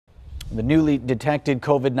The newly detected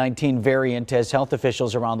COVID-19 variant has health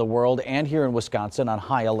officials around the world and here in Wisconsin on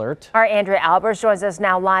high alert. Our Andrea Albers joins us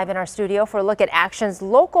now live in our studio for a look at actions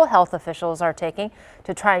local health officials are taking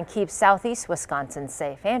to try and keep southeast Wisconsin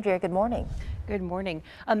safe. Andrea, good morning. Good morning.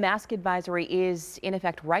 A mask advisory is in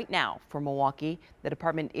effect right now for Milwaukee. The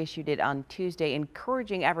department issued it on Tuesday,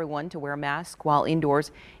 encouraging everyone to wear a mask while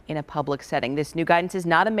indoors in a public setting. This new guidance is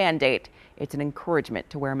not a mandate. It's an encouragement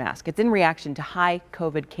to wear a mask. It's in reaction to high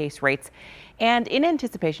COVID case rates and in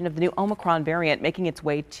anticipation of the new Omicron variant making its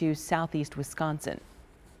way to southeast Wisconsin.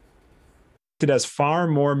 It has far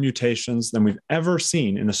more mutations than we've ever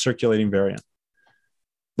seen in a circulating variant.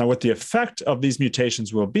 Now, what the effect of these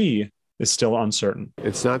mutations will be is still uncertain.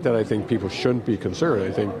 It's not that I think people shouldn't be concerned.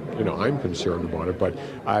 I think, I'm concerned about it, but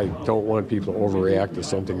I don't want people to overreact to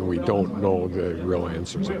something we don't know the real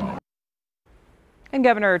answers about. And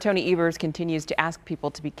Governor Tony Evers continues to ask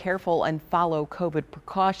people to be careful and follow COVID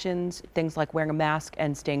precautions, things like wearing a mask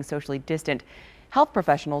and staying socially distant. Health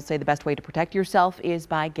professionals say the best way to protect yourself is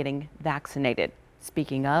by getting vaccinated.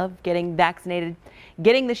 Speaking of getting vaccinated,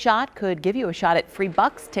 getting the shot could give you a shot at free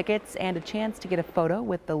Bucks tickets and a chance to get a photo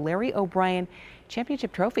with the Larry O'Brien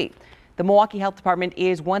Championship Trophy. The Milwaukee Health Department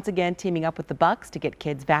is once again teaming up with the Bucks to get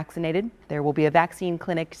kids vaccinated. There will be a vaccine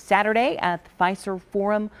clinic Saturday at the Pfizer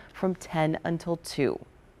Forum from 10 until 2.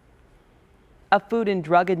 A Food and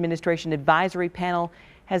Drug Administration advisory panel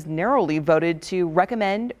has narrowly voted to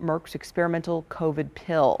recommend Merck's experimental COVID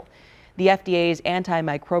pill. The FDA's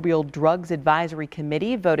Antimicrobial Drugs Advisory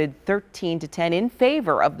Committee voted 13-10 in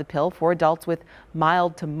favor of the pill for adults with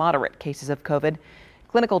mild to moderate cases of COVID.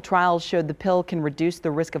 Clinical trials showed the pill can reduce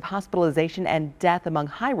the risk of hospitalization and death among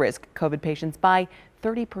high-risk COVID patients by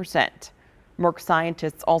 30%. Merck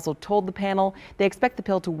scientists also told the panel they expect the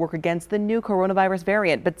pill to work against the new coronavirus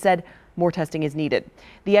variant, but said more testing is needed.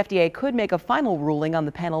 The FDA could make a final ruling on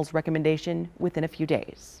the panel's recommendation within a few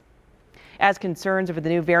days. As concerns over the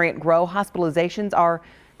new variant grow, hospitalizations are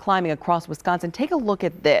climbing across Wisconsin. Take a look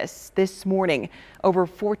at this. This morning, over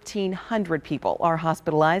 1,400 people are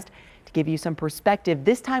hospitalized. To give you some perspective,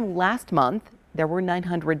 this time last month, there were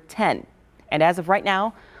 910. And as of right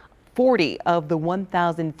now, 40 of the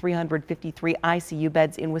 1,353 ICU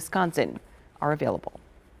beds in Wisconsin are available.